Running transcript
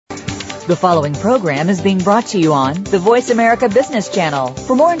The following program is being brought to you on the Voice America Business Channel.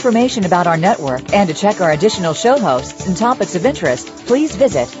 For more information about our network and to check our additional show hosts and topics of interest, please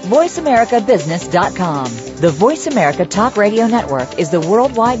visit voiceamericabusiness.com. The Voice America Talk Radio Network is the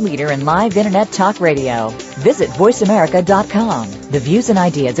worldwide leader in live Internet talk radio. Visit voiceamerica.com. The views and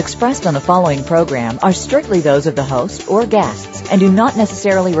ideas expressed on the following program are strictly those of the host or guests and do not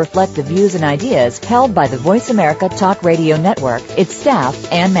necessarily reflect the views and ideas held by the Voice America Talk Radio Network, its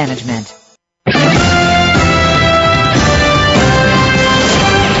staff, and management.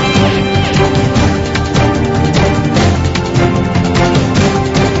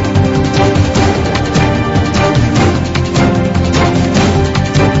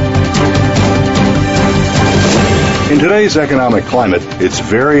 In today's economic climate, it's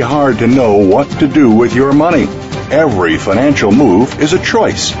very hard to know what to do with your money. Every financial move is a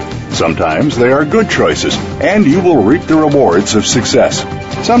choice. Sometimes they are good choices, and you will reap the rewards of success.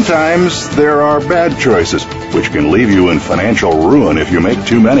 Sometimes there are bad choices, which can leave you in financial ruin if you make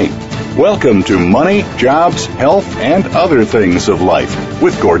too many. Welcome to Money, Jobs, Health, and Other Things of Life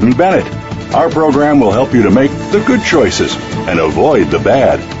with Gordon Bennett. Our program will help you to make the good choices and avoid the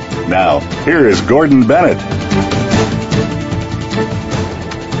bad. Now, here is Gordon Bennett.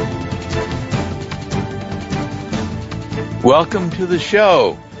 Welcome to the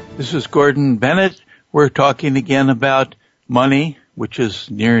show. This is Gordon Bennett. We're talking again about money, which is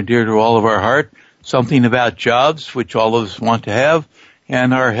near and dear to all of our heart, something about jobs, which all of us want to have,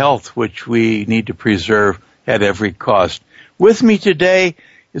 and our health, which we need to preserve at every cost. With me today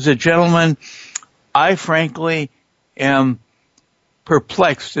is a gentleman I frankly am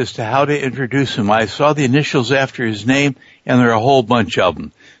perplexed as to how to introduce him. I saw the initials after his name, and there are a whole bunch of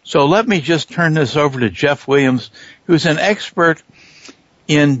them. So let me just turn this over to Jeff Williams, who's an expert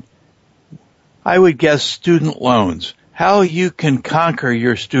in, I would guess, student loans. How you can conquer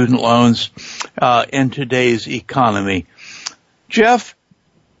your student loans in today's economy. Jeff,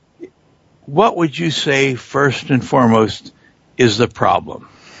 what would you say first and foremost is the problem?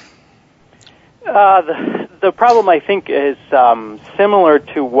 The problem, I think, is similar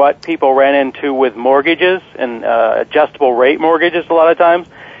to what people ran into with mortgages and adjustable rate mortgages a lot of times,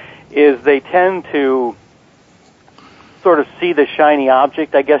 is they tend to sort of see the shiny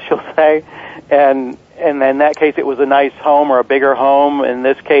object, I guess you'll say, and in that case it was a nice home or a bigger home. In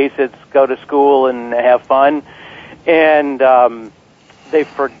this case it's go to school and have fun, and they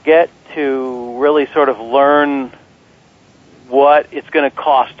forget to really sort of learn what it's going to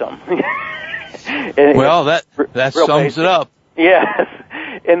cost them. Well, that sums it up. Yes,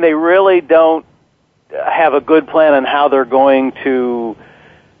 and they really don't have a good plan on how they're going to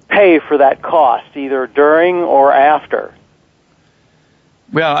pay for that cost, either during or after.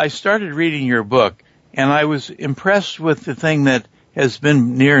 Well, I started reading your book, and I was impressed with the thing that has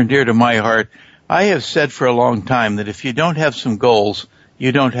been near and dear to my heart. I have said for a long time that if you don't have some goals,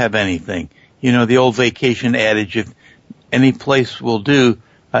 you don't have anything. You know, the old vacation adage, if any place will do,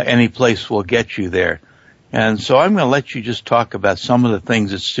 any place will get you there. And so I'm going to let you just talk about some of the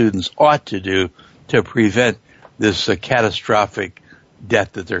things that students ought to do to prevent this catastrophic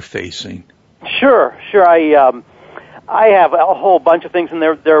debt that they're facing. Sure. I have a whole bunch of things, and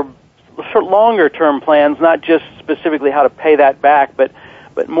they're sort of longer-term plans, not just specifically how to pay that back, but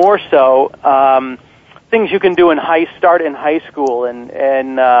more so things you can do start in high school,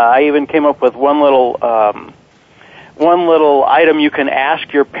 and I even came up with one little item you can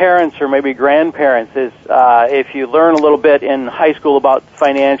ask your parents or maybe grandparents is if you learn a little bit in high school about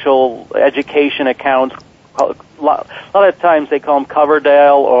financial education accounts. A lot of times they call them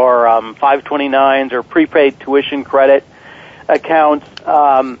Coverdale or 529s or prepaid tuition credit accounts.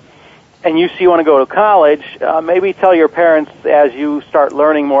 And you want to go to college, maybe tell your parents as you start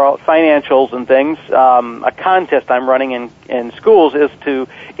learning more about financials and things, a contest I'm running in schools is to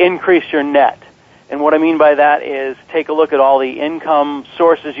increase your net. And what I mean by that is take a look at all the income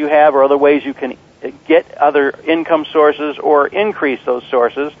sources you have or other ways you can get other income sources or increase those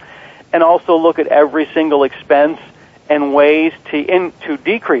sources, and also look at every single expense and ways to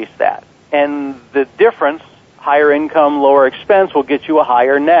decrease that. And the difference, higher income, lower expense, will get you a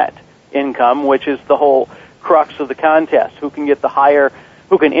higher net income, which is the whole crux of the contest. Who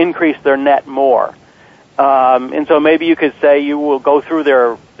can increase their net more? And so maybe you could say you will go through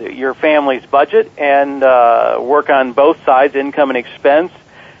your family's budget and work on both sides, income and expense,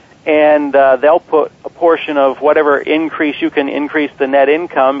 and they'll put a portion of whatever increase you can increase the net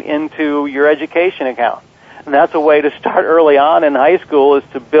income into your education account. And that's a way to start early on in high school, is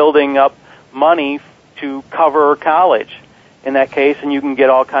to building up money to cover college in that case, and you can get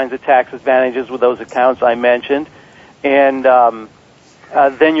all kinds of tax advantages with those accounts I mentioned. And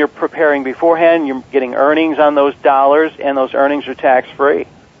then you're preparing beforehand. You're getting earnings on those dollars, and those earnings are tax-free.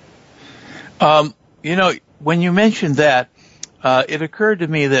 When you mentioned that, it occurred to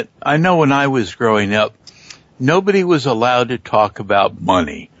me that I know when I was growing up, nobody was allowed to talk about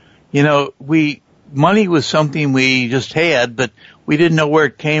money. Money was something we just had, but we didn't know where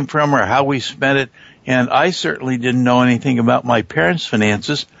it came from or how we spent it. And I certainly didn't know anything about my parents'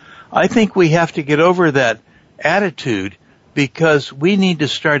 finances. I think we have to get over that attitude because we need to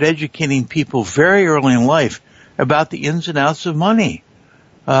start educating people very early in life about the ins and outs of money.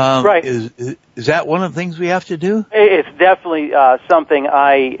 Right. Is that one of the things we have to do? It's definitely something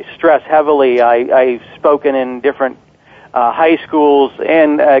I stress heavily. I've spoken in different high schools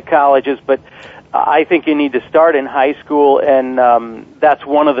and colleges, but I think you need to start in high school, and that's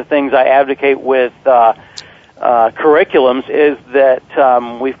one of the things I advocate with curriculums is that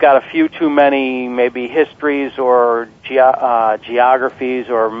we've got a few too many maybe histories or geographies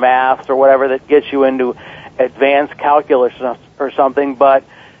or maths or whatever that gets you into advanced calculus or something, but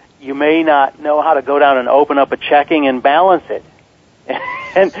you may not know how to go down and open up a checking and balance it.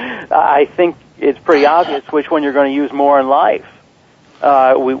 And I think it's pretty obvious which one you're going to use more in life.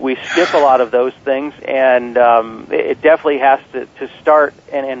 We skip a lot of those things, and it definitely has to start.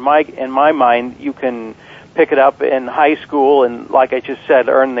 And in my mind, you can pick it up in high school, and like I just said,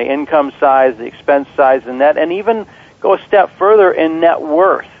 earn the income size, the expense size, and net, and even go a step further in net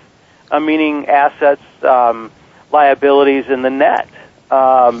worth, meaning assets, liabilities, and the net.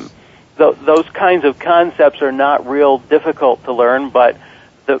 Those kinds of concepts are not real difficult to learn, but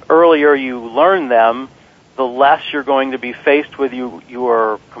the earlier you learn them, the less you're going to be faced with you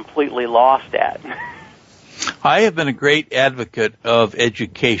are completely lost at. I have been a great advocate of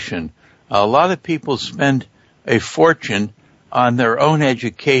education. A lot of people spend a fortune on their own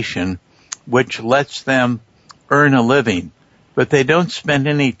education, which lets them earn a living, but they don't spend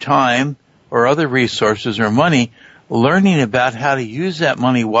any time or other resources or money learning about how to use that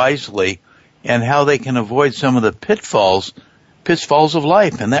money wisely and how they can avoid some of the pitfalls of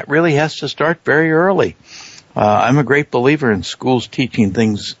life, and that really has to start very early. I'm a great believer in schools teaching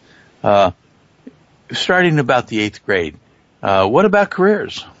things starting about the 8th grade. What about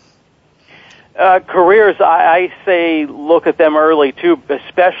careers? Careers, I say look at them early, too,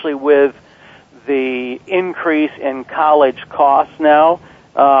 especially with the increase in college costs now.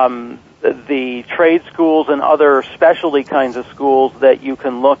 The trade schools and other specialty kinds of schools that you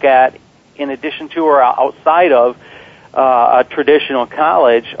can look at in addition to or outside of a traditional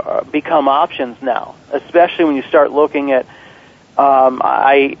college become options now, especially when you start looking at,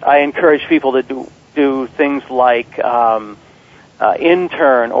 I encourage people to do things like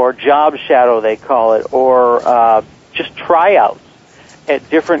intern or job shadow, they call it, or just tryouts at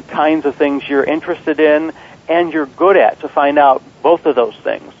different kinds of things you're interested in and you're good at to find out both of those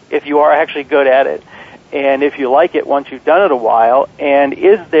things, if you are actually good at it, and if you like it once you've done it a while, and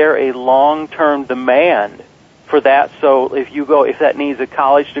is there a long-term demand for that? So if that needs a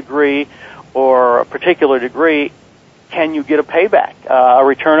college degree or a particular degree, can you get a payback, a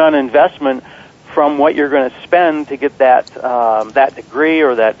return on investment from what you're going to spend to get that degree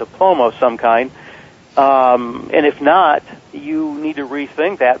or that diploma of some kind? And if not, you need to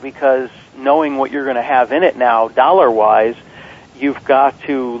rethink that, because knowing what you're going to have in it now, dollar-wise, you've got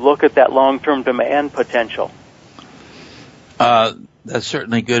to look at that long-term demand potential. That's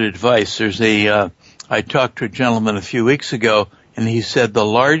certainly good advice. I talked to a gentleman a few weeks ago, and he said the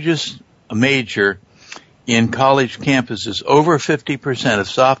largest major in college campuses, over 50% of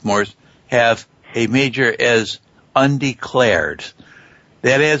sophomores have a major as undeclared.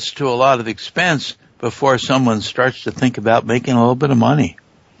 That adds to a lot of expense before someone starts to think about making a little bit of money.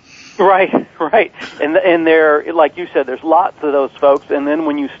 Right. And there, like you said, there's lots of those folks, and then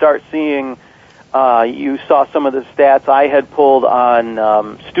when you start seeing, you saw some of the stats I had pulled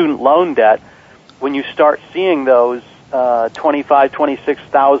on student loan debt. When you start seeing those $25,000,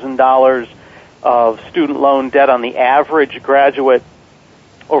 $26,000 of student loan debt on the average graduate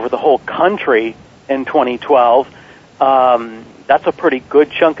over the whole country in 2012, that's a pretty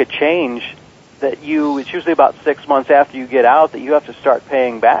good chunk of change that it's usually about 6 months after you get out that you have to start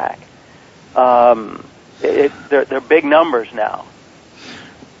paying back. They're big numbers now.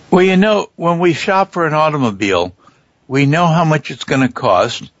 Well, when we shop for an automobile, we know how much it's going to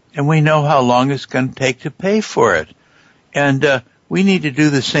cost, and we know how long it's going to take to pay for it. And we need to do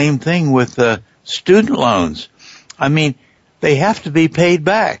the same thing with student loans. I mean, they have to be paid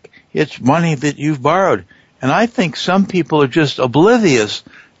back. It's money that you've borrowed. And I think some people are just oblivious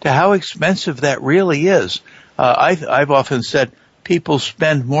to how expensive that really is. I've often said people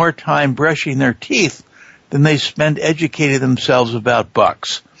spend more time brushing their teeth than they spend educating themselves about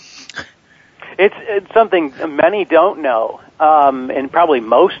bucks. It's something many don't know, and probably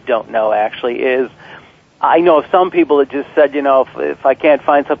most don't know, actually, is I know of some people that just said, if I can't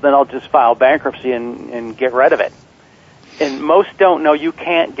find something, I'll just file bankruptcy and get rid of it. And most don't know you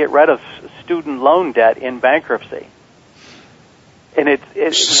can't get rid of student loan debt in bankruptcy. And I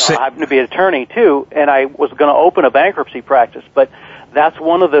happen to be an attorney, too, and I was going to open a bankruptcy practice, but that's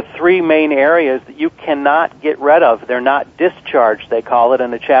one of the three main areas that you cannot get rid of. They're not discharged, they call it,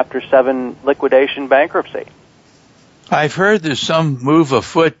 in a Chapter 7 liquidation bankruptcy. I've heard there's some move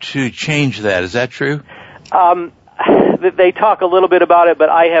afoot to change that. Is that true? They talk a little bit about it, but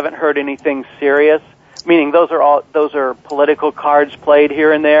I haven't heard anything serious, meaning those are political cards played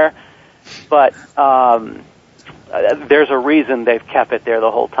here and there, but there's a reason they've kept it there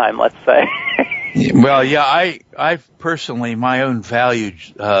the whole time, let's say. Well, yeah, I personally, my own value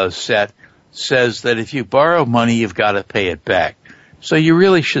set says that if you borrow money, you've got to pay it back. So you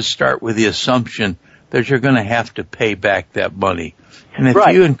really should start with the assumption that you're going to have to pay back that money. And if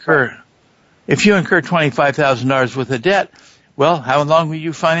you incur $25,000 worth of debt, well, how long will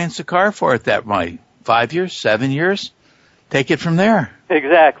you finance a car for at that money? 5 years, 7 years? Take it from there.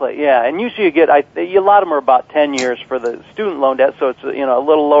 Exactly, yeah. And usually you get, a lot of them are about 10 years for the student loan debt, so it's a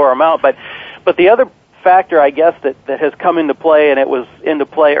little lower amount. But the other factor, I guess, that has come into play, and it was into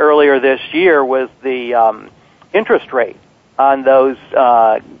play earlier this year, was the interest rate on those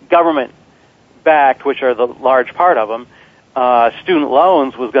government-backed, which are the large part of them, student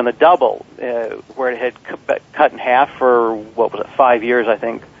loans was going to double, where it had cut in half for, 5 years, I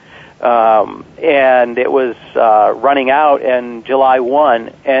think. And it was running out in July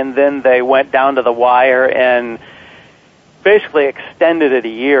 1, and then they went down to the wire and basically extended it a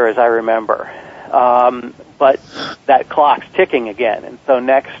year, as I remember. But that clock's ticking again, and so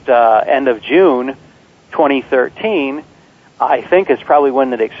next end of June 2013, I think is probably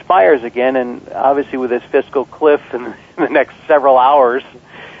when it expires again, and obviously with this fiscal cliff in the next several hours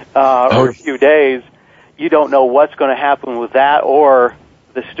or a few days, you don't know what's going to happen with that or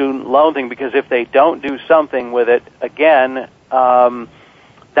the student loan thing, because if they don't do something with it again,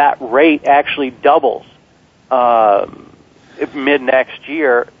 that rate actually doubles mid-next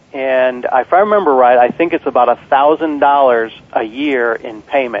year. And if I remember right, I think it's about $1,000 a year in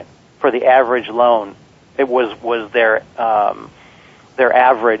payment for the average loan. It was their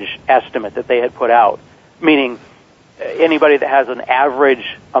average estimate that they had put out, meaning anybody that has an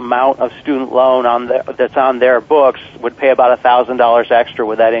average amount of student loan that's on their books would pay about $1,000 extra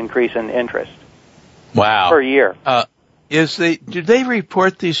with that increase in interest. Wow. Per year. Do they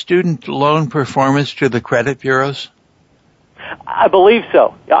report the student loan performance to the credit bureaus? I believe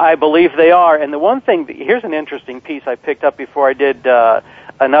so. I believe they are. And the one thing, here's an interesting piece I picked up before I did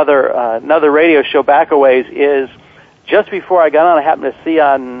another radio show back a ways, is just before I got on, I happened to see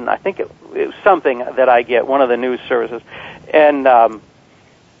on, I think it was something that I get, one of the news services, and one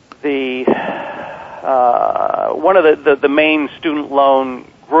of the main student loan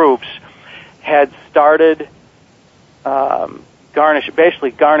groups had started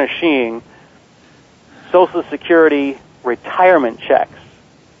garnishing Social Security retirement checks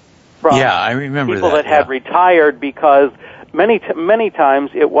from I remember people that had retired, because many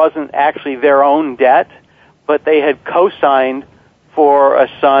times it wasn't actually their own debt, but they had co-signed for a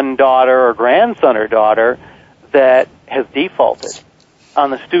son, daughter, or grandson or daughter that has defaulted on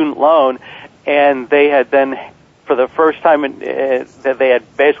the student loan, and they had then, for the first time that they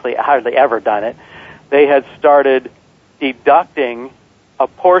had basically hardly ever done it, they had started deducting a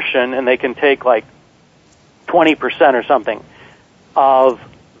portion, and they can take like 20% or something of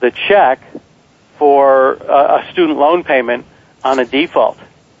the check for a student loan payment on a default.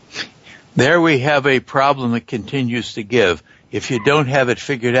 There we have a problem that continues to give. If you don't have it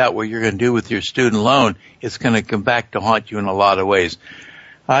figured out what you're going to do with your student loan, it's going to come back to haunt you in a lot of ways.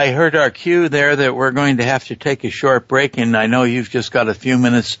 I heard our cue there that we're going to have to take a short break, and I know you've just got a few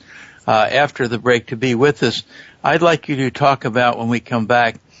minutes after the break to be with us. I'd like you to talk about, when we come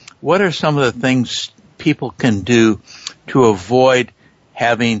back, what are some of the things people can do to avoid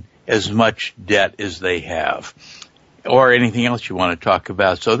having as much debt as they have, or anything else you want to talk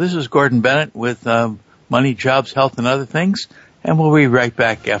about. So this is Gordon Bennett with Money, Jobs, Health, and Other Things, and we'll be right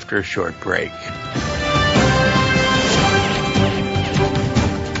back after a short break.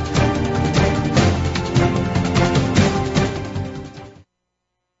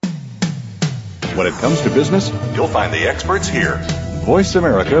 When it comes to business, you'll find the experts here. Voice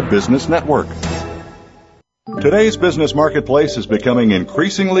America Business Network. Today's business marketplace is becoming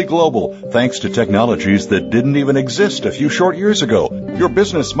increasingly global thanks to technologies that didn't even exist a few short years ago. Your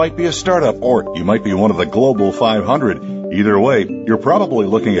business might be a startup, or you might be one of the Global 500. Either way, you're probably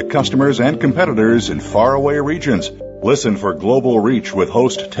looking at customers and competitors in faraway regions. Listen for Global Reach with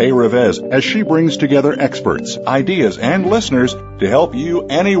host Tay Revez as she brings together experts, ideas, and listeners to help you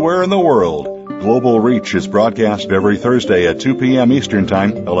anywhere in the world. Global Reach is broadcast every Thursday at 2 p.m. Eastern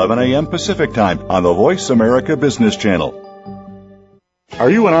Time, 11 a.m. Pacific Time on the Voice America Business Channel. Are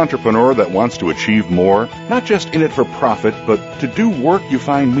you an entrepreneur that wants to achieve more? Not just in it for profit, but to do work you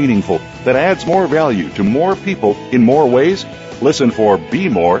find meaningful, that adds more value to more people in more ways? Listen for Be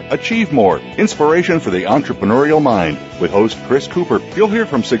More, Achieve More, Inspiration for the Entrepreneurial Mind. With host Chris Cooper, you'll hear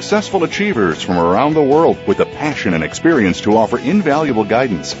from successful achievers from around the world with the passion and experience to offer invaluable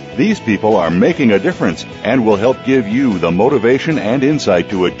guidance. These people are making a difference and will help give you the motivation and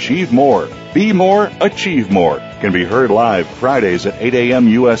insight to achieve more. Be More, Achieve More can be heard live Fridays at 8 a.m.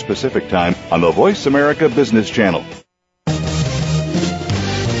 U.S. Pacific Time on the Voice America Business Channel.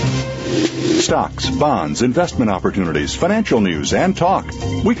 Stocks, bonds, investment opportunities, financial news, and talk.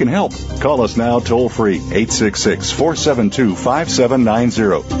 We can help. Call us now toll-free,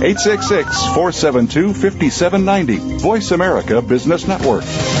 866-472-5790, 866-472-5790, Voice America Business Network.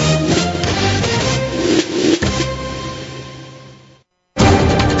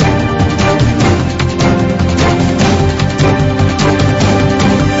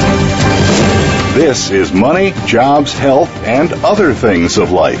 This is Money, Jobs, Health, and Other Things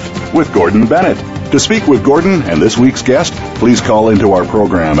of Life with Gordon Bennett. To speak with Gordon and this week's guest, please call into our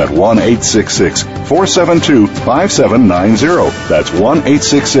program at 1-866-472-5790. That's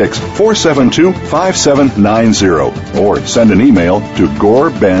 1-866-472-5790. Or send an email to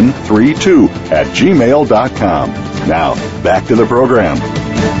goreben32@gmail.com. Now, back to the program.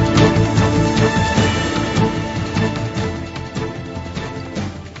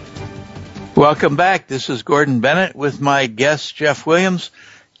 Welcome back. This is Gordon Bennett with my guest, Jeff Williams,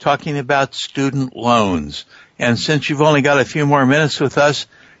 talking about student loans. And since you've only got a few more minutes with us,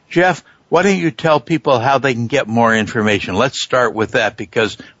 Jeff, why don't you tell people how they can get more information? Let's start with that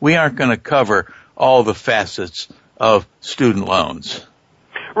because we aren't going to cover all the facets of student loans.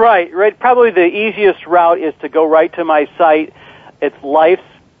 Right. Probably the easiest route is to go right to my site. It's Life's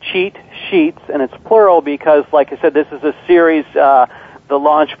Cheat Sheets, and it's plural because, like I said, this is a series. The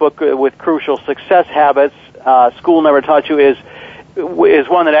launch book with Crucial Success Habits, School Never Taught You, is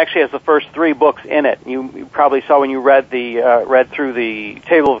one that actually has the first 3 books in it. You probably saw when you read through the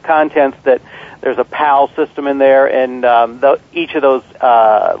table of contents that there's a PAL system in there, and each of those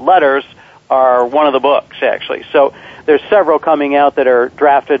letters are one of the books, actually. So there's several coming out that are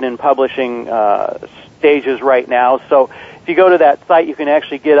drafted and publishing stages right now. So if you go to that site, you can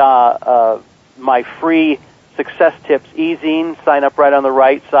actually get my free Success Tips e-zine. Sign up right on the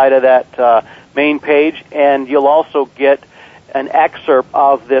right side of that main page, and you'll also get an excerpt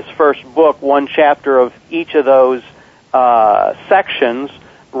of this first book, one chapter of each of those sections,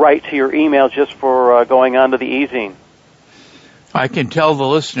 right to your email just for going onto the e-zine. I can tell the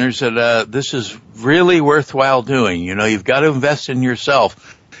listeners that this is really worthwhile doing. You know, you've got to invest in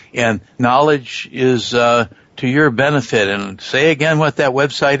yourself, and knowledge is to your benefit. And say again what that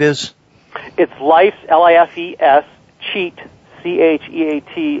website is. It's Life's, Lifes, Cheat, Cheat,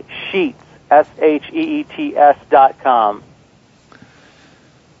 Sheets, SHEETS.com.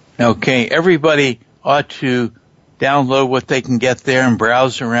 Okay, everybody ought to download what they can get there and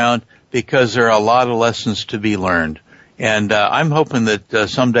browse around because there are a lot of lessons to be learned. And I'm hoping that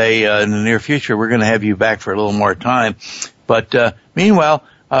someday in the near future we're going to have you back for a little more time. But meanwhile,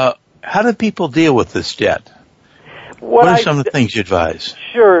 how do people deal with this debt? What are some of the things you advise?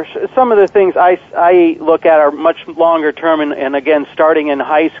 Sure. Some of the things I look at are much longer term, and again, starting in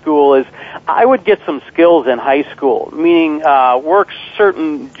high school, is I would get some skills in high school, meaning work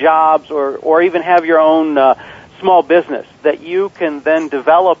certain jobs or even have your own small business that you can then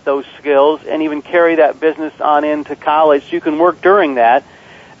develop those skills and even carry that business on into college. So you can work during that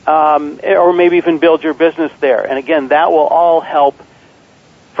or maybe even build your business there. And again, that will all help,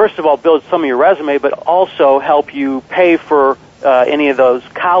 first of all, build some of your resume, but also help you pay for any of those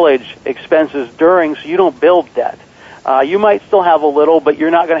college expenses during, so you don't build debt. You might still have a little, but you're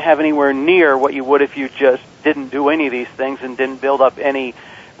not going to have anywhere near what you would if you just didn't do any of these things and didn't build up any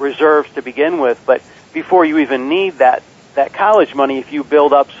reserves to begin with. But before you even need that college money, if you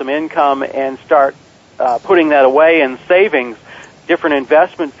build up some income and start putting that away in savings, different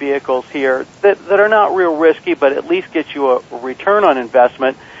investment vehicles here that are not real risky, but at least get you a return on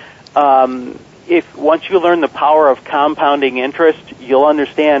investment. If once you learn the power of compounding interest, you'll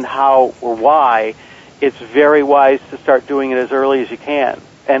understand how or why it's very wise to start doing it as early as you can.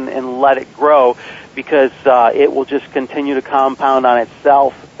 and let it grow, because it will just continue to compound on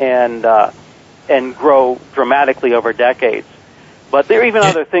itself and grow dramatically over decades. But there are even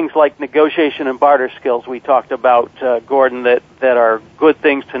other things like negotiation and barter skills we talked about, Gordon, that are good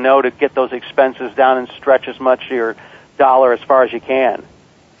things to know to get those expenses down and stretch as much of your dollar as far as you can.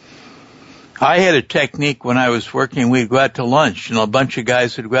 I had a technique when I was working. We'd go out to lunch, a bunch of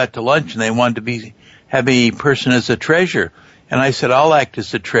guys would go out to lunch, and they wanted to have a person as a treasurer. And I said, I'll act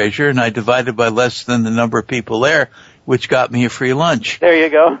as a treasurer, and I divided by less than the number of people there, which got me a free lunch. There you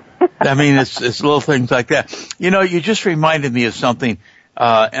go. I mean, it's little things like that. You just reminded me of something,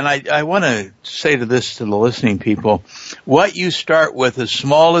 and I want to say to the listening people, what you start with, as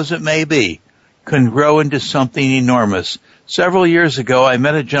small as it may be, can grow into something enormous. Several years ago, I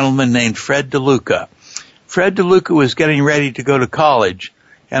met a gentleman named Fred DeLuca. Fred DeLuca was getting ready to go to college,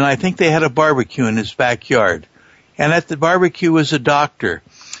 and I think they had a barbecue in his backyard. And at the barbecue was a doctor,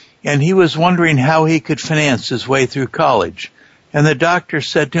 and he was wondering how he could finance his way through college. And the doctor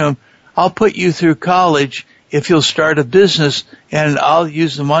said to him, I'll put you through college if you'll start a business, and I'll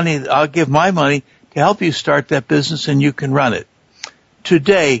use the money, I'll give my money to help you start that business, and you can run it.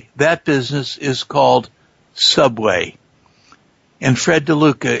 Today, that business is called Subway. And Fred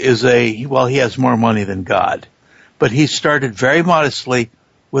DeLuca he has more money than God. But he started very modestly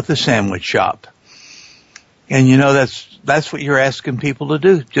with a sandwich shop. And that's what you're asking people to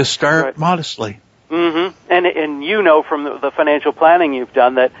do. Just start modestly. Mm-hmm. And from the financial planning you've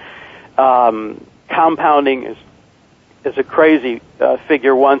done that compounding is a crazy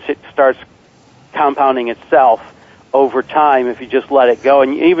figure once it starts compounding itself over time if you just let it go.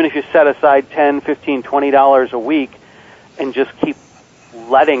 And even if you set aside $10, $15, $20 a week and just keep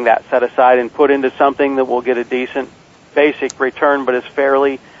letting that set aside and put into something that will get a decent basic return but is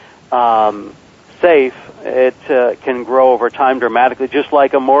fairly safe, it can grow over time dramatically, just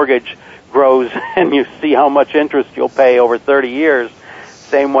like a mortgage grows and you see how much interest you'll pay over 30 years.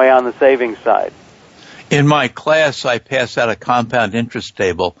 Same way on the savings side. In my class, I pass out a compound interest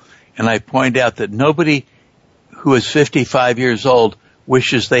table, and I point out that nobody who is 55 years old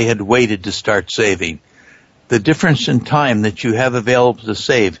wishes they had waited to start saving. The difference in time that you have available to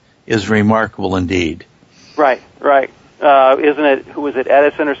save is remarkable indeed. Right. Isn't it, who was it,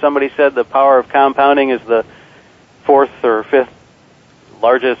 Edison or somebody said the power of compounding is the fourth or fifth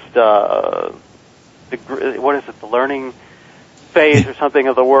largest, the learning phase or something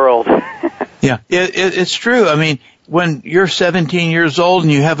of the world. Yeah, it's true. I mean, when you're 17 years old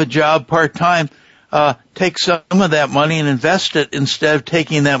and you have a job part-time, take some of that money and invest it instead of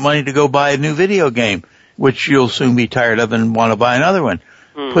taking that money to go buy a new video game, which you'll soon be tired of and want to buy another one.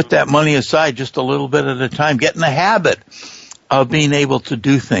 Put that money aside just a little bit at a time. Get in the habit of being able to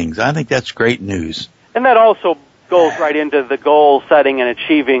do things. I think that's great news. And that also goes right into the goal setting and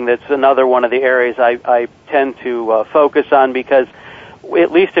achieving. That's another one of the areas I tend to focus on, because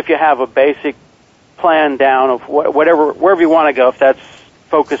at least if you have a basic plan down of wherever you want to go, if that's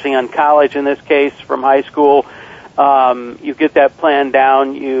focusing on college in this case from high school, you get that plan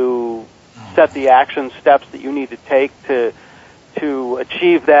down, you set the action steps that you need to take to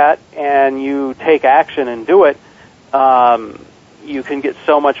achieve that, and you take action and do it, you can get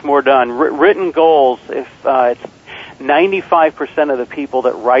so much more done. Written goals, if it's 95% of the people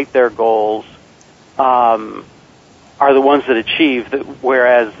that write their goals are the ones that achieve,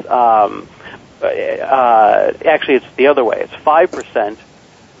 whereas actually it's the other way. It's 5%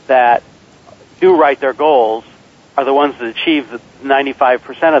 that do write their goals are the ones that achieve the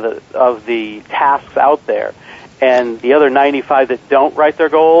 95% of the tasks out there. And the other 95 that don't write their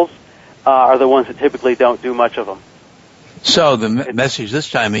goals are the ones that typically don't do much of them. So the message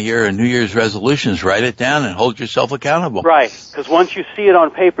this time of year and New Year's resolutions, write it down and hold yourself accountable. Right, because once you see it on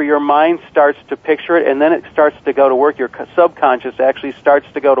paper, your mind starts to picture it, and then it starts to go to work. Your subconscious actually starts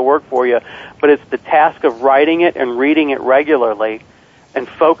to go to work for you. But it's the task of writing it and reading it regularly and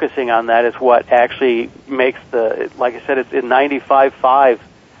focusing on that is what actually makes like I said, it's in 95.5.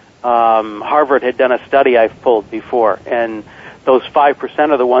 Harvard had done a study I've pulled before, and those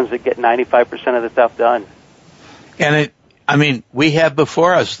 5% are the ones that get 95% of the stuff done. And we have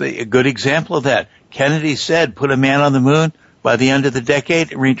before us a good example of that. Kennedy said, put a man on the moon by the end of the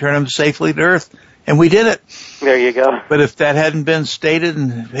decade and return him safely to Earth. And we did it. There you go. But if that hadn't been stated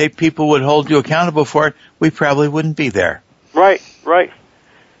and people would hold you accountable for it, we probably wouldn't be there. Right.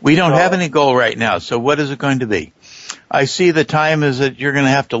 We don't have any goal right now, so what is it going to be? I see the time is that you're going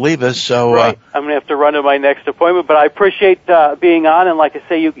to have to leave us, so... Right. I'm going to have to run to my next appointment, but I appreciate being on, and like I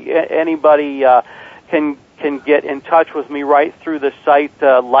say, anybody can get in touch with me right through the site,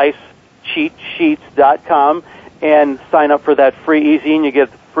 lifecheatsheets.com, and sign up for that free easy, and you get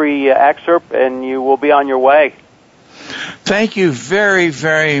free excerpt, and you will be on your way. Thank you very,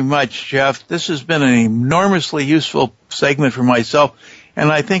 very much, Jeff. This has been an enormously useful segment for myself,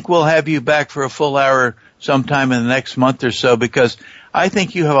 and I think we'll have you back for a full hour sometime in the next month or so, because I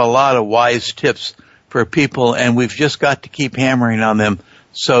think you have a lot of wise tips for people, and we've just got to keep hammering on them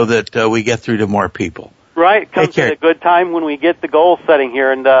so that we get through to more people. Right. It comes at a good time when we get the goal setting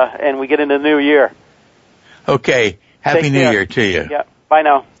here and we get into the new year. Okay. Happy New Year to you. Yeah. Bye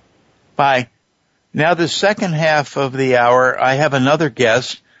now. Bye. Now, the second half of the hour, I have another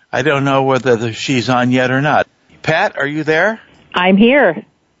guest. I don't know whether she's on yet or not. Pat, are you there? I'm here.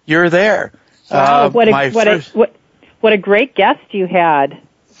 You're there. Wow, what a great guest you had.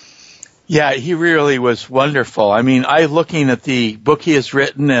 Yeah, he really was wonderful. I mean, looking at the book he has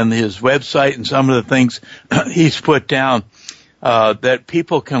written and his website and some of the things he's put down that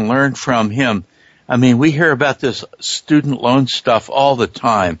people can learn from him. I mean, we hear about this student loan stuff all the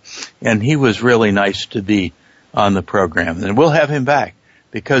time, and he was really nice to be on the program. And we'll have him back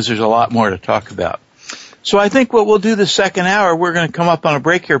because there's a lot more to talk about. So I think what we'll do the second hour, we're going to come up on a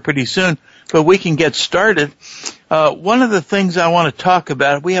break here pretty soon, but we can get started. One of the things I want to talk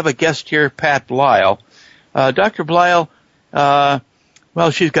about, we have a guest here, Pat Blyle. Dr. Blyle,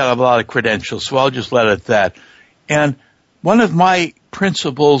 well, she's got a lot of credentials, so I'll just let it at that. And one of my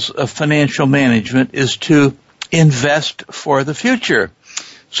principles of financial management is to invest for the future.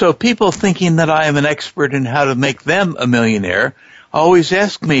 So people thinking that I am an expert in how to make them a millionaire always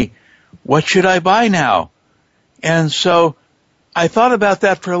ask me, what should I buy now? And so I thought about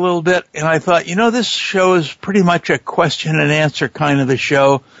that for a little bit, and I thought, this show is pretty much a question and answer kind of a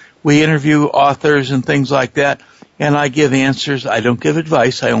show. We interview authors and things like that, and I give answers. I don't give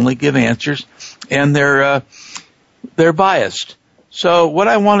advice. I only give answers, and they're biased. So what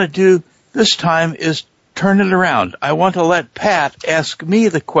I want to do this time is turn it around. I want to let Pat ask me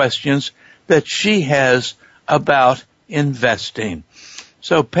the questions that she has about investing.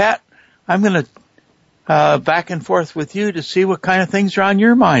 So, Pat, I'm going to back and forth with you to see what kind of things are on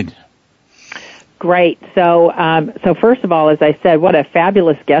your mind. Great. So first of all, as I said, what a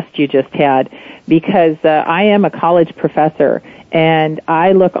fabulous guest you just had, because I am a college professor, and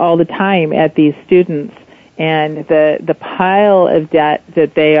I look all the time at these students and the pile of debt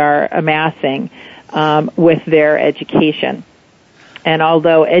that they are amassing with their education. And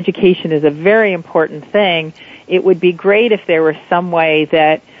although education is a very important thing, it would be great if there was some way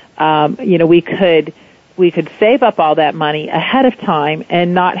that we could save up all that money ahead of time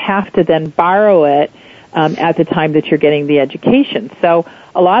and not have to then borrow it at the time that you're getting the education. So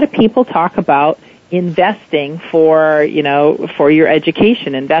a lot of people talk about investing for your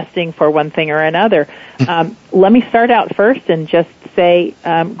education, investing for one thing or another. Let me start out first and just say,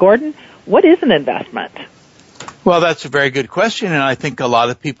 Gordon, what is an investment? Well, that's a very good question, and I think a lot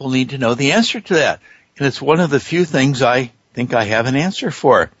of people need to know the answer to that. And it's one of the few things I think I have an answer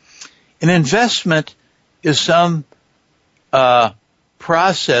for. An investment is some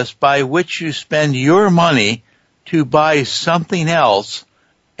process by which you spend your money to buy something else,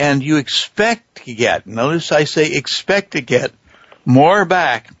 and you expect to get, notice I say expect to get, more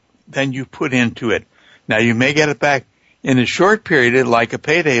back than you put into it. Now, you may get it back in a short period, like a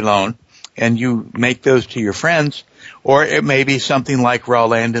payday loan, and you make those to your friends, or it may be something like raw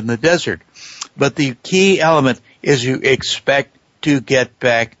land in the desert. But the key element is you expect to get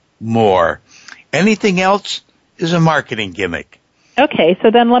back more. Anything else is a marketing gimmick. Okay,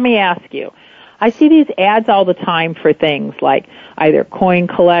 so then let me ask you. I see these ads all the time for things like either coin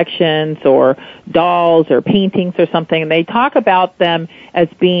collections or dolls or paintings or something, and they talk about them as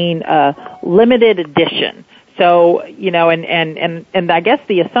being a limited edition. So, and I guess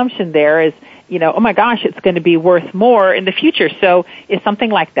the assumption there is, oh my gosh, it's going to be worth more in the future. So is something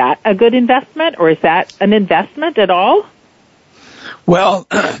like that a good investment, or is that an investment at all? Well,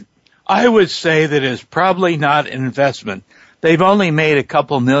 I would say that it's probably not an investment. They've only made a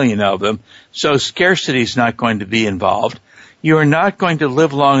couple million of them, so scarcity is not going to be involved. You are not going to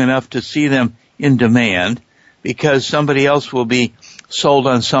live long enough to see them in demand because somebody else will be sold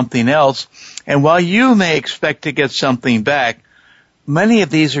on something else. And while you may expect to get something back, many of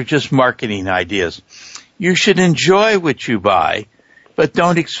these are just marketing ideas. You should enjoy what you buy, but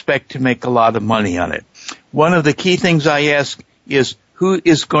don't expect to make a lot of money on it. One of the key things I ask is who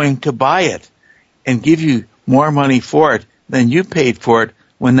is going to buy it and give you more money for it than you paid for it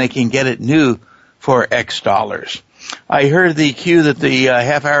when they can get it new for X dollars. I heard the cue that the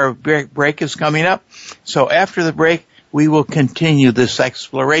half-hour break is coming up. So after the break, we will continue this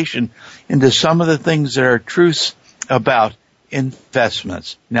exploration into some of the things that are truths about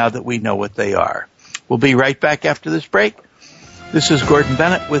investments now that we know what they are. We'll be right back after this break. This is Gordon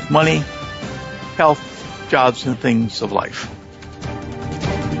Bennett with Money, Health, Jobs, and Things of Life.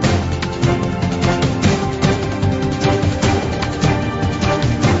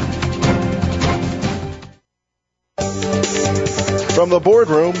 From the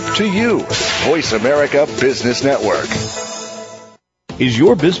boardroom to you, Voice America Business Network. Is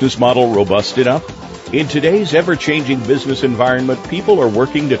your business model robust enough? In today's ever-changing business environment, people are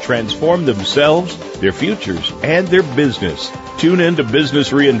working to transform themselves, their futures, and their business. Tune in to Business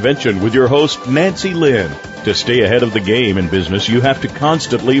Reinvention with your host, Nancy Lynn. To stay ahead of the game in business, you have to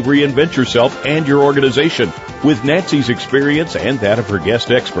constantly reinvent yourself and your organization. With Nancy's experience and that of her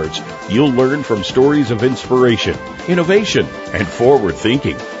guest experts, you'll learn from stories of inspiration, innovation, and forward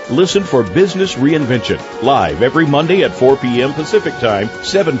thinking. Listen for Business Reinvention, live every Monday at 4 p.m. Pacific Time,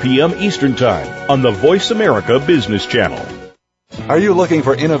 7 p.m. Eastern Time, on the Voice America Business Channel. Are you looking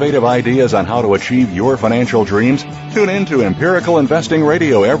for innovative ideas on how to achieve your financial dreams? Tune in to Empirical Investing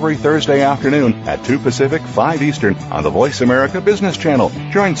Radio every Thursday afternoon at 2 Pacific, 5 Eastern on the Voice America Business Channel.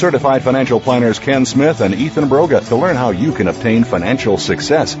 Join certified financial planners Ken Smith and Ethan Broga to learn how you can obtain financial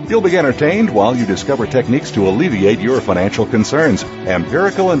success. You'll be entertained while you discover techniques to alleviate your financial concerns.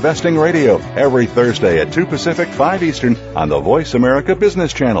 Empirical Investing Radio every Thursday at 2 Pacific, 5 Eastern on the Voice America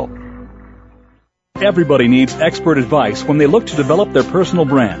Business Channel. Everybody needs expert advice when they look to develop their personal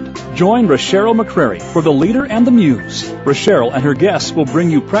brand. Join Rochelle McCrary for The Leader and the Muse. Rochelle and her guests will bring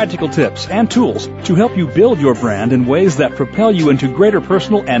you practical tips and tools to help you build your brand in ways that propel you into greater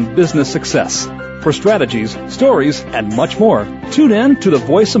personal and business success. For strategies, stories, and much more, tune in to the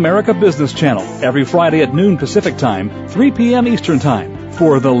Voice America Business Channel every Friday at noon Pacific Time, 3 p.m. Eastern Time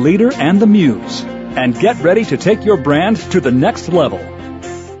for The Leader and the Muse. And get ready to take your brand to the next level.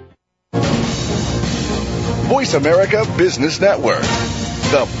 Voice America Business Network,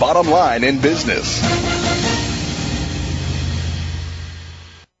 the bottom line in business.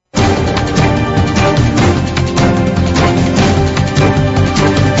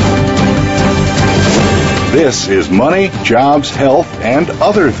 This is Money, Jobs, Health, and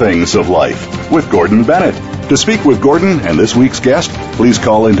Other Things of Life with Gordon Bennett. To speak with Gordon and this week's guest, please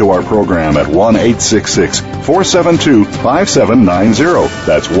call into our program at 1-866-472-5790.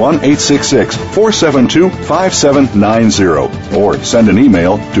 That's 1-866-472-5790. Or send an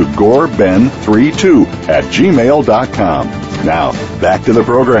email to goreben32@gmail.com. Now, back to the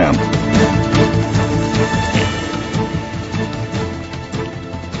program.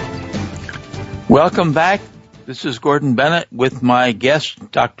 Welcome back. This is Gordon Bennett with my guest,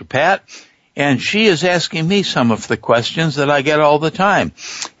 Dr. Pat. And she is asking me some of the questions that I get all the time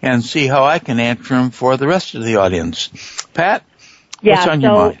and see how I can answer them for the rest of the audience. Pat, what's on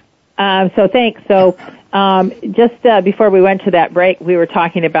your mind? So thanks. So just before we went to that break, we were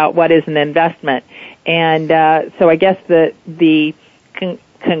talking about what is an investment. And so I guess the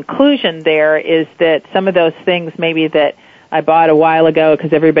conclusion there is that some of those things maybe that I bought a while ago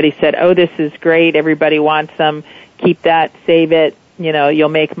because everybody said, oh, this is great, everybody wants them, keep that, save it, you'll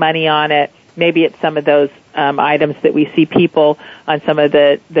make money on it. Maybe it's some of those items that we see people on some of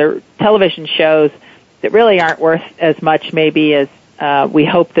the television shows that really aren't worth as much maybe as we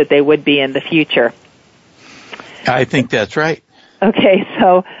hope that they would be in the future. I think that's right. Okay,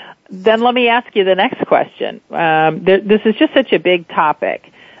 so then let me ask you the next question. This is just such a big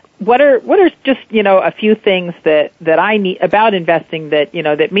topic. What are just, a few things that I need about investing that,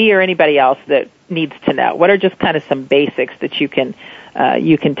 that me or anybody else that needs to know? What are just kind of some basics that you can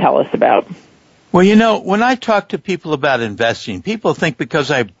tell us about? Well, when I talk to people about investing, people think because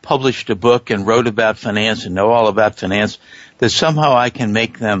I published a book and wrote about finance and know all about finance, that somehow I can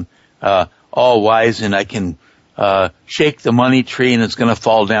make them all wise and I can shake the money tree and it's going to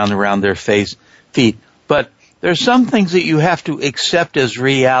fall down around their feet. But there's some things that you have to accept as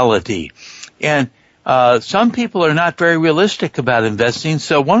reality. And some people are not very realistic about investing.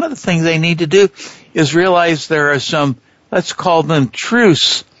 So one of the things they need to do is realize there are some, let's call them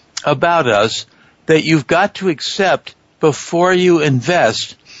truths about us that you've got to accept before you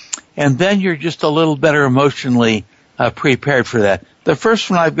invest. And then you're just a little better emotionally prepared for that. The first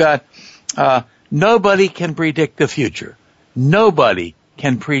one I've got, nobody can predict the future. Nobody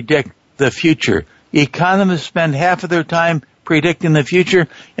can predict the future. Economists spend half of their time predicting the future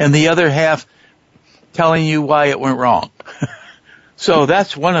and the other half telling you why it went wrong. So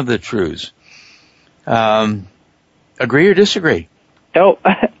that's one of the truths. Agree or disagree? Oh,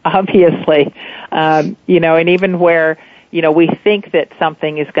 obviously. And even where, we think that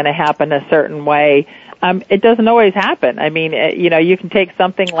something is going to happen a certain way, it doesn't always happen. I mean, you can take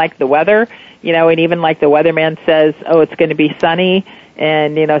something like the weather, and even like the weatherman says, oh, it's going to be sunny,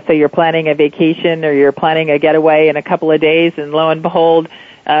 And, so you're planning a vacation or you're planning a getaway in a couple of days, and lo and behold,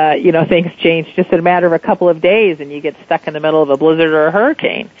 things change just in a matter of a couple of days, and you get stuck in the middle of a blizzard or a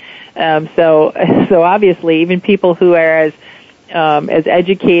hurricane. So obviously, even people who are as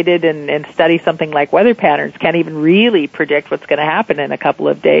educated and study something like weather patterns can't even really predict what's going to happen in a couple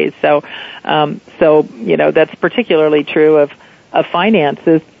of days. So that's particularly true of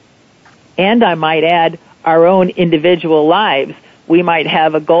finances. And I might add, our own individual lives. We might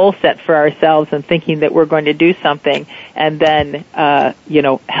have a goal set for ourselves and thinking that we're going to do something, and then,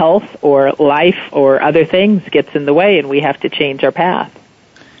 health or life or other things gets in the way, and we have to change our path.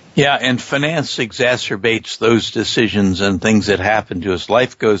 Yeah, and finance exacerbates those decisions and things that happen to us.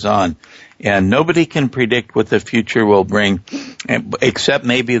 Life goes on, and nobody can predict what the future will bring, except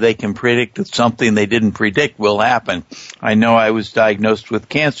maybe they can predict that something they didn't predict will happen. I know I was diagnosed with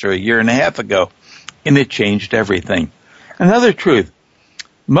cancer 1.5 years ago, and it changed everything. Another truth,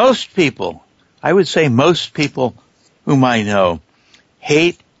 most people, I would say most people whom I know,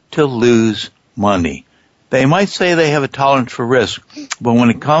 hate to lose money. They might say they have a tolerance for risk, but when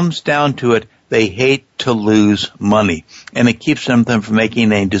it comes down to it, they hate to lose money, and it keeps them from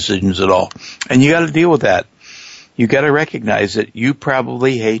making any decisions at all. And you got to deal with that. You got to recognize that you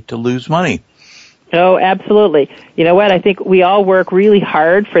probably hate to lose money. Oh, absolutely. You know what? I think we all work really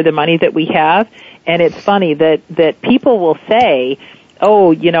hard for the money that we have, and it's funny that people will say,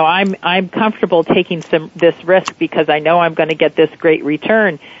 "Oh, I'm comfortable taking this risk because I know I'm going to get this great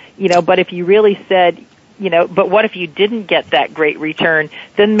return." But if you really said, but what if you didn't get that great return?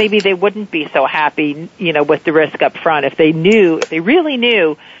 Then maybe they wouldn't be so happy, with the risk up front. If they really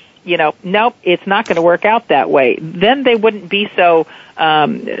knew, nope, it's not going to work out that way, then they wouldn't be so,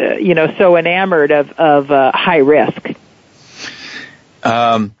 so enamored of high risk.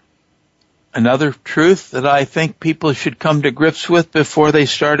 Another truth that I think people should come to grips with before they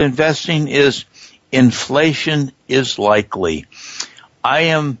start investing is inflation is likely.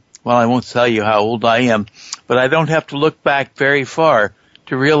 I won't tell you how old I am, but I don't have to look back very far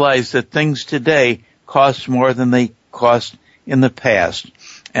to realize that things today cost more than they cost in the past.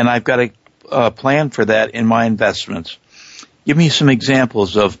 And I've got a plan for that in my investments. Give me some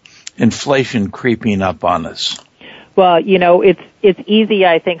examples of inflation creeping up on us. Well, it's easy,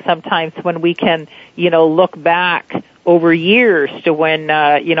 I think, sometimes when we can, look back over years to when,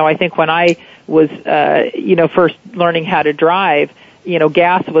 I think when I was, first learning how to drive,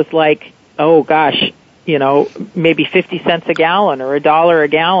 gas was like, oh gosh, maybe 50 cents a gallon or $1 a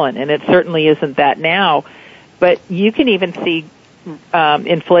gallon, and it certainly isn't that now. But you can even see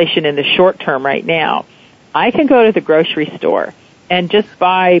inflation in the short term right now. I can go to the grocery store and just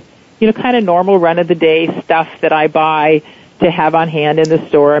buy, kind of normal run-of-the-day stuff that I buy to have on hand in the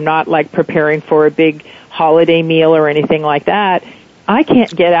store. I'm not like preparing for a big holiday meal or anything like that. I can't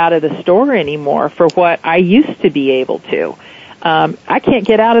get out of the store anymore for what I used to be able to. I can't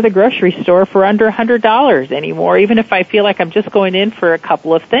get out of the grocery store for under $100 anymore, even if I feel like I'm just going in for a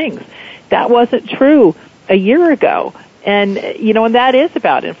couple of things. That wasn't true a year ago. And, and that is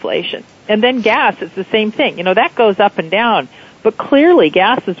about inflation. And then gas is the same thing. That goes up and down. But clearly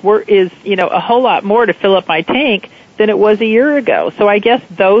gas is a whole lot more to fill up my tank than it was a year ago. So I guess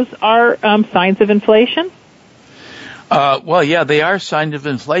those are signs of inflation? Yeah, they are signs of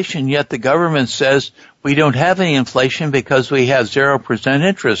inflation, yet the government says we don't have any inflation because we have 0%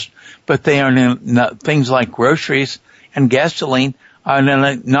 interest. But they are not, things like groceries and gasoline are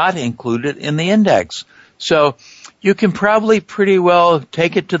not included in the index. So you can probably pretty well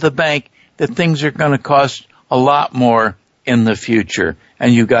take it to the bank that things are going to cost a lot more in the future,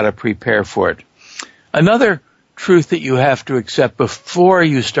 and you got to prepare for it. Another truth that you have to accept before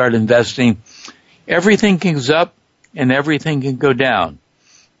you start investing, everything can go up and everything can go down.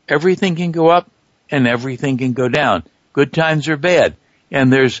 Everything can go up and everything can go down. Good times are bad,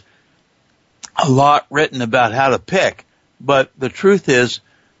 and there's a lot written about how to pick, but the truth is,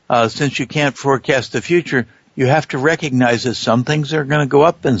 since you can't forecast the future, you have to recognize that some things are going to go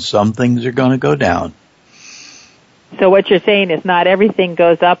up and some things are going to go down. So what you're saying is not everything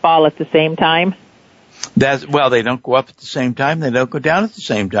goes up all at the same time? They don't go up at the same time. They don't go down at the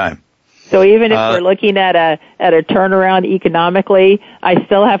same time. So even if we're looking at a turnaround economically, I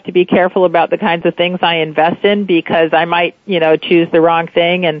still have to be careful about the kinds of things I invest in because I might, choose the wrong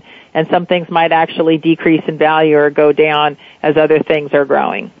thing and some things might actually decrease in value or go down as other things are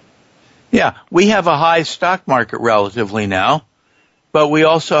growing. Yeah, we have a high stock market relatively now, but we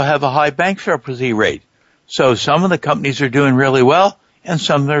also have a high bankruptcy rate. So some of the companies are doing really well and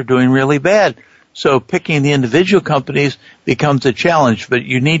some are doing really bad. So picking the individual companies becomes a challenge, but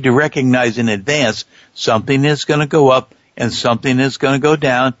you need to recognize in advance something is going to go up and something is going to go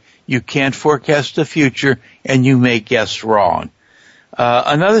down. You can't forecast the future, and you may guess wrong.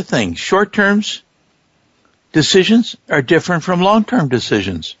 Another thing, short-term decisions are different from long-term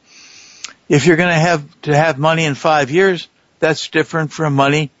decisions. If you're going to have money in 5 years, that's different from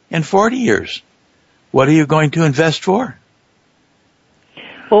money in 40 years. What are you going to invest for?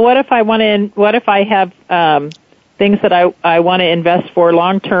 Well, what if I have things that I want to invest for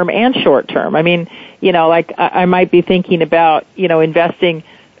long-term and short-term? I mean, like I might be thinking about, investing,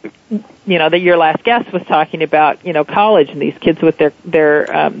 that your last guest was talking about, college and these kids with their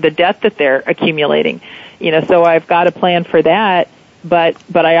the debt that they're accumulating. So I've got a plan for that, but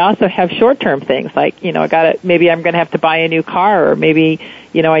I also have short-term things like, maybe I'm going to have to buy a new car, or maybe,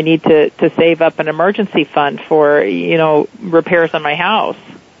 I need to save up an emergency fund for, repairs on my house.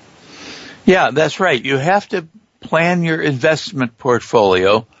 Yeah, that's right. You have to plan your investment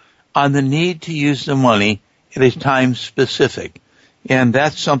portfolio on the need to use the money at a time specific. And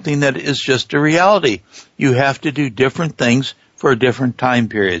that's something that is just a reality. You have to do different things for different time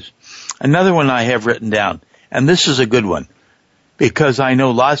periods. Another one I have written down, and this is a good one, because I know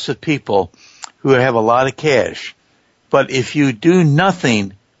lots of people who have a lot of cash. But if you do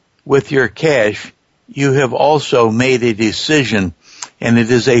nothing with your cash, you have also made a decision, and it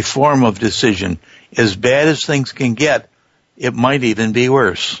is a form of decision. As bad as things can get, it might even be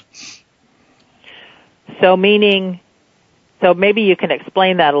worse. So maybe you can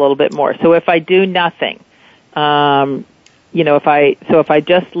explain that a little bit more. So if I do nothing, if I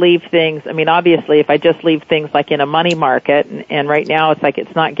just leave things, obviously if I just leave things like in a money market, and right now it's like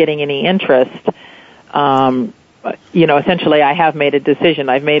it's not getting any interest, essentially I have made a decision.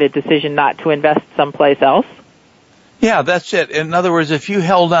 I've made a decision not to invest someplace else. Yeah, that's it. In other words, if you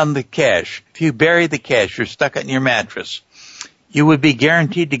held on the cash, if you buried the cash, you're stuck it in your mattress, you would be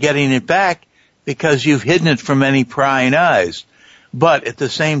guaranteed to getting it back because you've hidden it from any prying eyes. But at the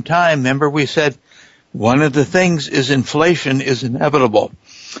same time, remember we said one of the things is inflation is inevitable.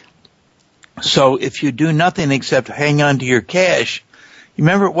 So if you do nothing except hang on to your cash,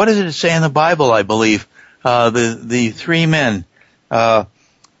 remember, what does it say in the Bible, I believe? The three men,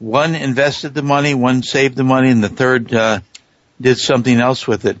 one invested the money, one saved the money, and the third did something else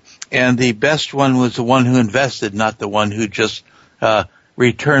with it. And the best one was the one who invested, not the one who just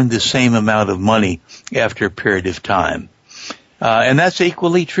returned the same amount of money after a period of time. And that's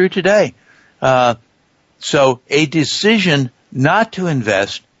equally true today. So a decision not to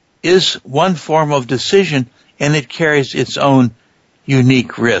invest is one form of decision, and it carries its own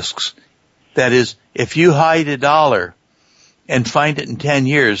unique risks. That is, if you hide $1 and find it in 10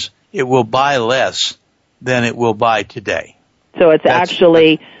 years, it will buy less than it will buy today. So it's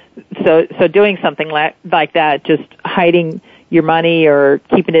actually, so doing something like that, just hiding your money or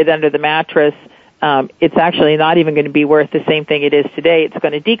keeping it under the mattress, it's actually not even going to be worth the same thing it is today. It's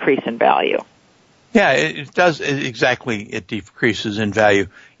going to decrease in value. Yeah, it does. Exactly. It decreases in value.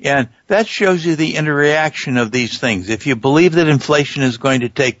 And that shows you the interaction of these things. If you believe that inflation is going to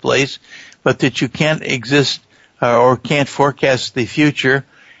take place, but that you can't exist or can't forecast the future,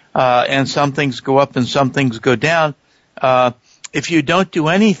 and some things go up and some things go down, if you don't do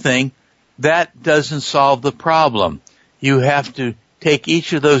anything, that doesn't solve the problem. You have to take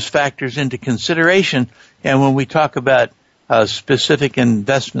each of those factors into consideration. And when we talk about specific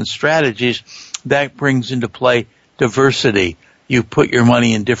investment strategies, that brings into play diversity. You put your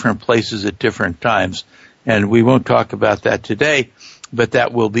money in different places at different times. And we won't talk about that today, but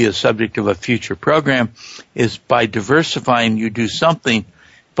that will be a subject of a future program, is by diversifying you do something,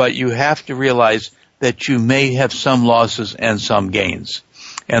 but you have to realize that you may have some losses and some gains.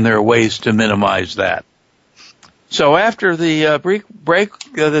 And there are ways to minimize that. So after the break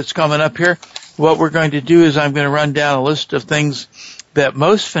that's coming up here, what we're going to do is I'm going to run down a list of things that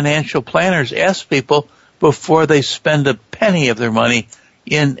most financial planners ask people before they spend a penny of their money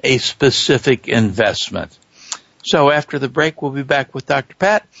in a specific investment. So after the break, we'll be back with Dr.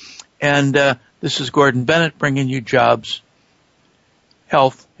 Pat. And this is Gordon Bennett bringing you jobs,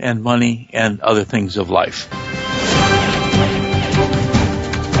 health, and money, and other things of life.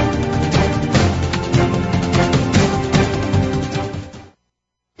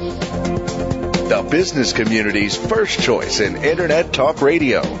 The business community's first choice in Internet Talk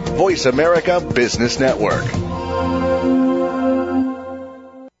Radio. Voice America Business Network.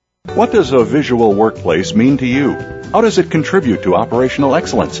 What does a visual workplace mean to you? How does it contribute to operational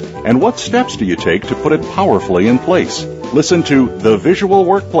excellence? And what steps do you take to put it powerfully in place? Listen to The Visual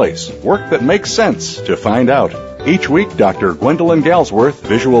Workplace, work that makes sense, to find out. Each week, Dr. Gwendolyn Galsworth,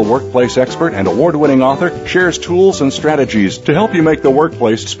 visual workplace expert and award-winning author, shares tools and strategies to help you make the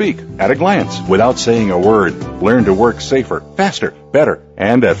workplace speak at a glance without saying a word. Learn to work safer, faster, better,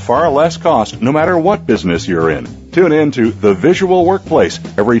 and at far less cost no matter what business you're in. Tune in to The Visual Workplace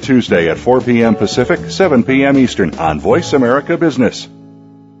every Tuesday at 4 p.m. Pacific, 7 p.m. Eastern on Voice America Business.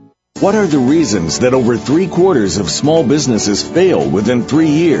 What are the reasons that over 3/4 of small businesses fail within 3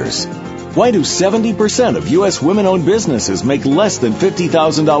 years? Why do 70% of U.S. women-owned businesses make less than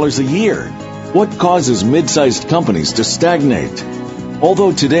 $50,000 a year? What causes mid-sized companies to stagnate?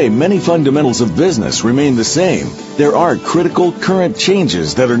 Although today many fundamentals of business remain the same, there are critical current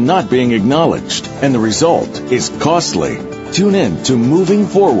changes that are not being acknowledged, and the result is costly. Tune in to Moving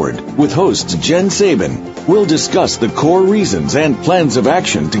Forward with host Jen Sabin. We'll discuss the core reasons and plans of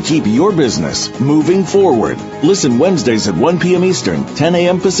action to keep your business moving forward. Listen Wednesdays at 1 p.m. Eastern, 10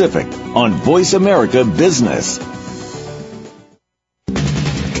 a.m. Pacific on Voice America Business.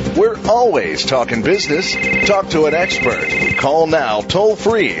 We're always talking business. Talk to an expert. Call now toll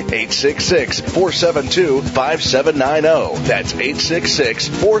free 866-472-5790. That's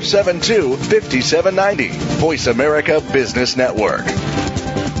 866-472-5790. Voice America Business Network.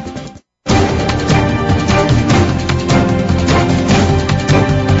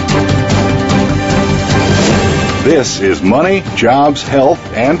 This is Money, Jobs, Health,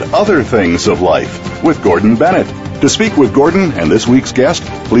 and Other Things of Life with Gordon Bennett. To speak with Gordon and this week's guest,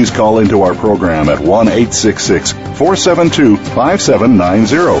 please call into our program at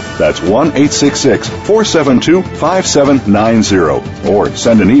 1-866-472-5790. That's 1-866-472-5790. Or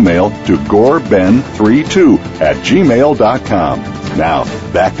send an email to goreben32@gmail.com. Now,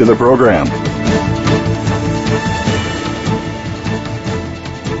 back to the program.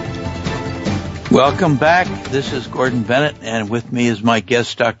 Welcome back. This is Gordon Bennett, and with me is my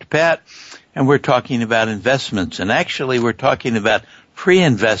guest, Dr. Pat, and we're talking about investments. And actually, we're talking about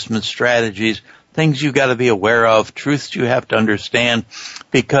pre-investment strategies, things you got to be aware of, truths you have to understand,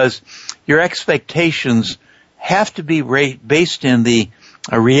 because your expectations have to be based in the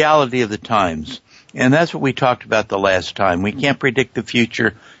reality of the times. And that's what we talked about the last time. We can't predict the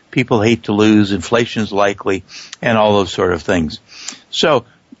future. People hate to lose. Inflation's likely, and all those sort of things. So,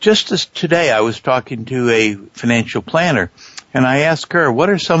 just as today, I was talking to a financial planner, and I asked her,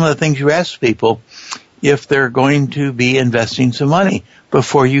 what are some of the things you ask people if they're going to be investing some money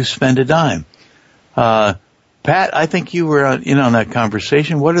before you spend a dime? Pat, I think you were in on that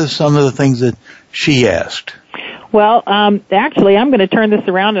conversation. What are some of the things that she asked? Well, actually, I'm going to turn this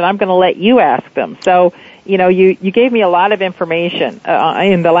around, and I'm going to let you ask them. So, you gave me a lot of information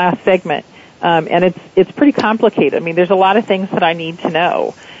in the last segment, and it's pretty complicated. I mean, there's a lot of things that I need to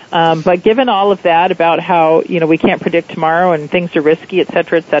know. But given all of that about how, we can't predict tomorrow and things are risky, et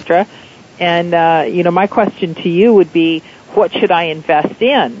cetera, and, my question to you would be, what should I invest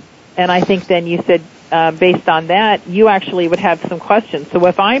in? And I think then you said, based on that, you actually would have some questions. So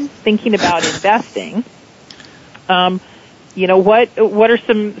if I'm thinking about investing, what are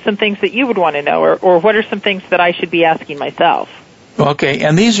some things that you would want to know, or what are some things that I should be asking myself? Okay,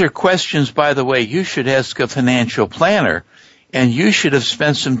 and these are questions, by the way, you should ask a financial planner. And you should have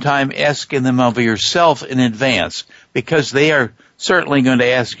spent some time asking them of yourself in advance, because they are certainly going to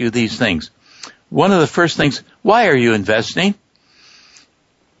ask you these things. One of the first things, why are you investing?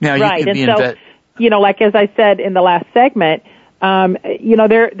 Now, right. You could be like as I said in the last segment, there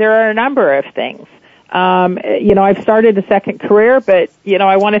are a number of things. I've started a second career, but,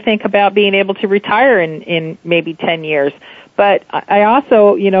 I want to think about being able to retire in maybe 10 years. But I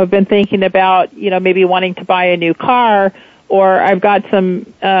also, have been thinking about, maybe wanting to buy a new car, or I've got some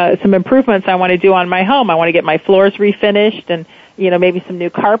improvements I want to do on my home. I want to get my floors refinished and, maybe some new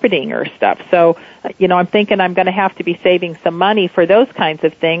carpeting or stuff. So, I'm thinking I'm going to have to be saving some money for those kinds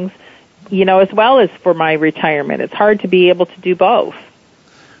of things, as well as for my retirement. It's hard to be able to do both.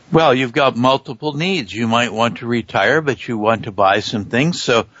 Well, you've got multiple needs. You might want to retire, but you want to buy some things.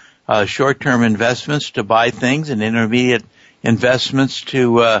 So, short-term investments to buy things and intermediate investments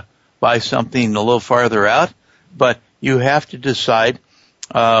to buy something a little farther out. But you have to decide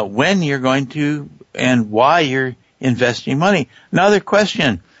when you're going to and why you're investing money. Another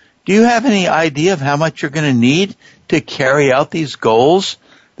question, do you have any idea of how much you're going to need to carry out these goals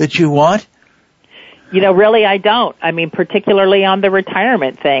that you want? Really I don't. I mean, particularly on the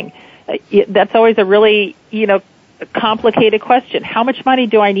retirement thing. That's always a really, complicated question. How much money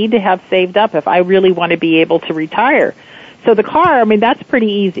do I need to have saved up if I really want to be able to retire? So the car, that's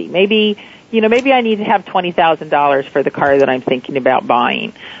pretty easy. Maybe, maybe I need to have $20,000 for the car that I'm thinking about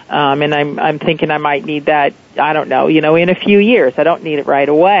buying. And I'm thinking I might need that, I don't know, in a few years. I don't need it right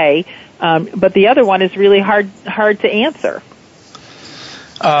away. But the other one is really hard to answer.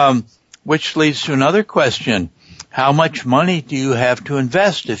 Which leads to another question. How much money do you have to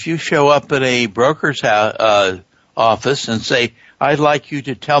invest? If you show up at a broker's office and say, I'd like you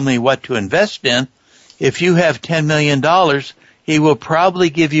to tell me what to invest in, if you have $10 million, he will probably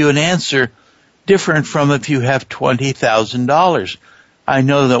give you an answer different from if you have $20,000. I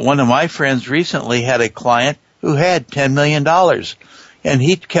know that one of my friends recently had a client who had $10 million, and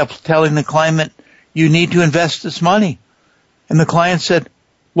he kept telling the client, you need to invest this money. And the client said,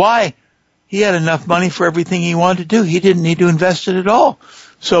 why? He had enough money for everything he wanted to do. He didn't need to invest it at all.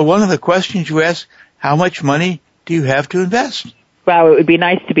 So one of the questions you ask, how much money do you have to invest? Well, it would be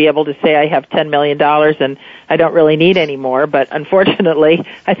nice to be able to say I have $10 million and I don't really need any more, but unfortunately,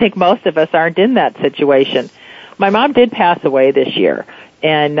 I think most of us aren't in that situation. My mom did pass away this year,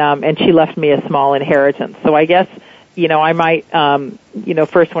 and she left me a small inheritance. So I guess, I might,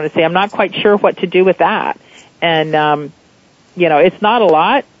 first want to say I'm not quite sure what to do with that. And, it's not a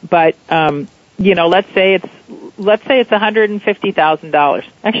lot, but, let's say it's $150,000.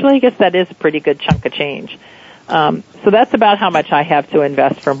 Actually, I guess that is a pretty good chunk of change. So that's about how much I have to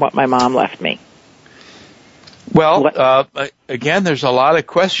invest from what my mom left me. Well, again, there's a lot of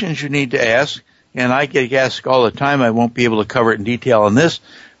questions you need to ask, and I get asked all the time. I won't be able to cover it in detail on this,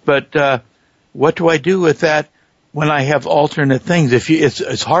 but what do I do with that when I have alternate things?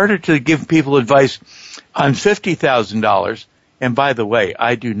 It's harder to give people advice on $50,000. And by the way,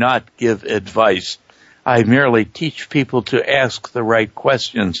 I do not give advice. I merely teach people to ask the right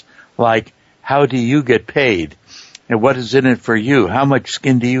questions, like, how do you get paid? And what is in it for you? How much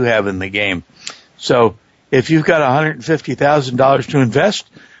skin do you have in the game? So if you've got $150,000 to invest,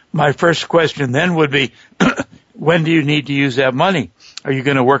 my first question then would be, when do you need to use that money? Are you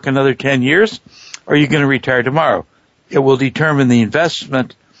going to work another 10 years? Or are you going to retire tomorrow? It will determine the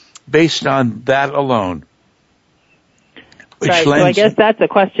investment based on that alone. Right, so I guess that's a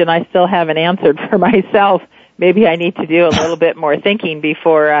question I still haven't answered for myself. Maybe I need to do a little bit more thinking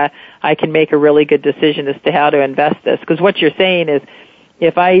before I can make a really good decision as to how to invest this. Because what you're saying is,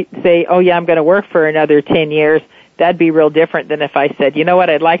 if I say, oh yeah, I'm going to work for another 10 years, that'd be real different than if I said, you know what,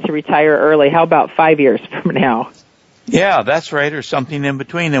 I'd like to retire early. How about 5 years from now? Yeah, that's right, or something in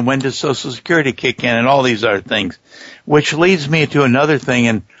between. And when does Social Security kick in and all these other things? Which leads me to another thing,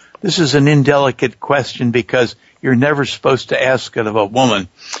 and this is an indelicate question because you're never supposed to ask it of a woman.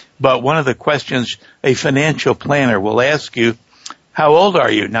 But one of the questions a financial planner will ask you, how old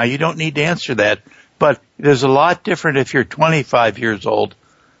are you? Now, you don't need to answer that, but there's a lot different if you're 25 years old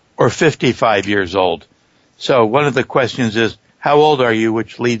or 55 years old. So one of the questions is, how old are you,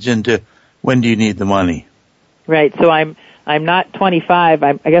 which leads into when do you need the money? Right, so I'm not 25.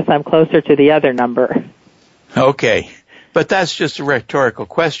 I guess I'm closer to the other number. Okay. But that's just a rhetorical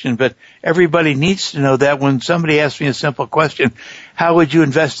question. But everybody needs to know that when somebody asks me a simple question, how would you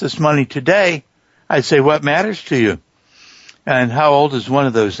invest this money today? I'd say, what matters to you? And how old is one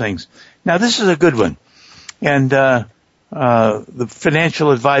of those things? Now, this is a good one. And the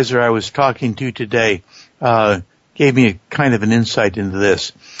financial advisor I was talking to today gave me a kind of an insight into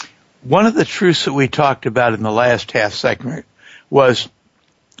this. One of the truths that we talked about in the last half segment was,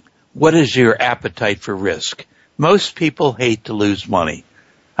 what is your appetite for risk? Most people hate to lose money.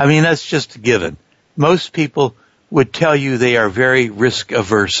 I mean, that's just a given. Most people would tell you they are very risk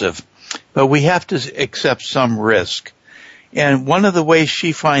aversive, but we have to accept some risk. And one of the ways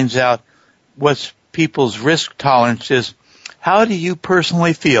she finds out what's people's risk tolerance is, how do you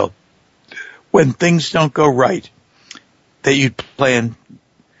personally feel when things don't go right that you plan,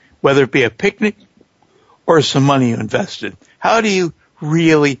 whether it be a picnic or some money you invested? How do you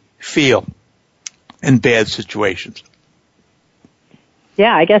really feel in bad situations?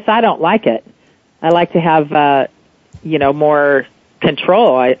 Yeah, I guess I don't like it. I like to have, more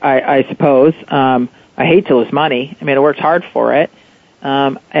control, I suppose. I hate to lose money. I mean, I worked hard for it.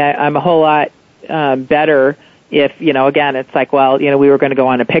 I'm a whole lot better if, again, it's like, well, we were going to go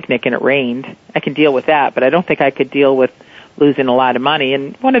on a picnic and it rained. I can deal with that, but I don't think I could deal with losing a lot of money.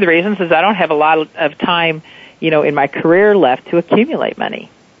 And one of the reasons is I don't have a lot of time, in my career left to accumulate money.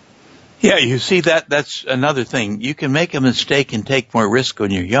 Yeah, you see, that's another thing. You can make a mistake and take more risk when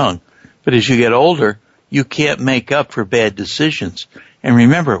you're young, but as you get older, you can't make up for bad decisions. And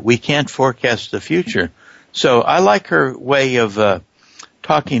remember, we can't forecast the future. So I like her way of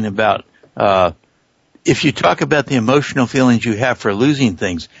talking about, if you talk about the emotional feelings you have for losing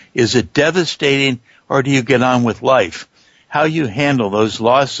things, is it devastating or do you get on with life? How you handle those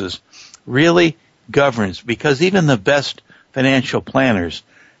losses really governs, because even the best financial planners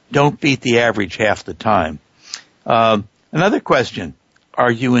don't beat the average half the time. Another question,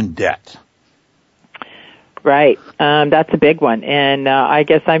 are you in debt? Right. That's a big one. And I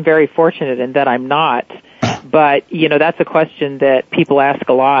guess I'm very fortunate in that I'm not. But, that's a question that people ask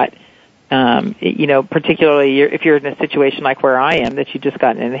a lot. Particularly if you're in a situation like where I am, that you just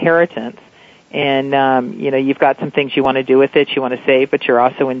got an inheritance. And, you've got some things you want to do with it, you want to save, but you're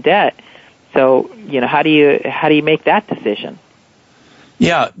also in debt. So, how do you make that decision?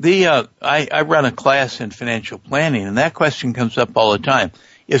 Yeah, I run a class in financial planning, and that question comes up all the time.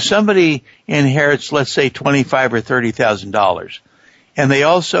 If somebody inherits, let's say, $25,000 or $30,000, and they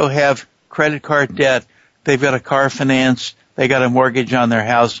also have credit card debt, they've got a car finance, they got a mortgage on their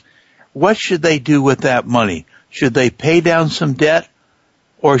house, what should they do with that money? Should they pay down some debt,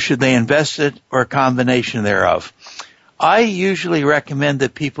 or should they invest it, or a combination thereof? I usually recommend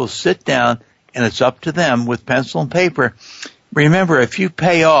that people sit down, and it's up to them, with pencil and paper. Remember, if you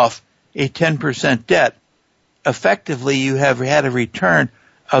pay off a 10% debt, effectively you have had a return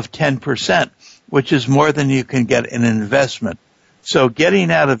of 10%, which is more than you can get in an investment. So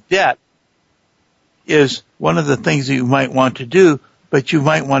getting out of debt is one of the things that you might want to do, but you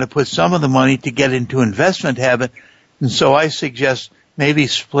might want to put some of the money to get into investment habit. And so I suggest maybe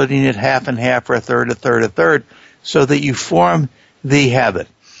splitting it half and half, or a third, so that you form the habit.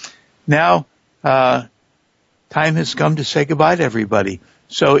 Now, time has come to say goodbye to everybody.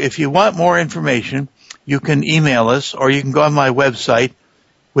 So if you want more information, you can email us, or you can go on my website,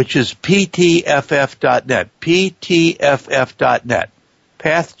 which is ptff.net, ptff.net,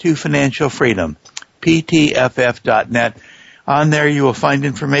 Path to Financial Freedom, ptff.net. On there you will find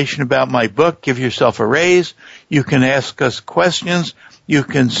information about my book, Give Yourself a Raise. You can ask us questions. You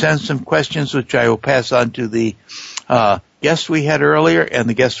can send some questions, which I will pass on to the guests we had earlier and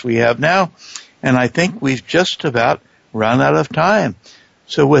the guests we have now. And I think we've just about run out of time.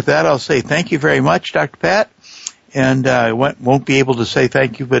 So with that, I'll say thank you very much, Dr. Pat. And I won't be able to say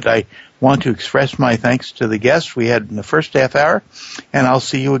thank you, but I want to express my thanks to the guests we had in the first half hour. And I'll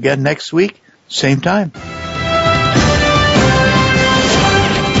see you again next week, same time.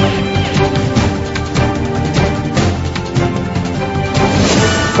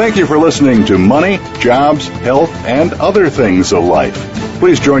 Thank you for listening to Money, Jobs, Health, and Other Things of Life.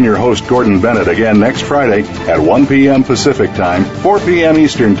 Please join your host, Gordon Bennett, again next Friday at 1 p.m. Pacific Time, 4 p.m.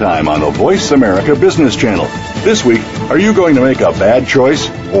 Eastern Time on the Voice America Business Channel. This week, are you going to make a bad choice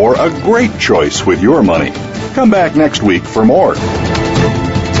or a great choice with your money? Come back next week for more.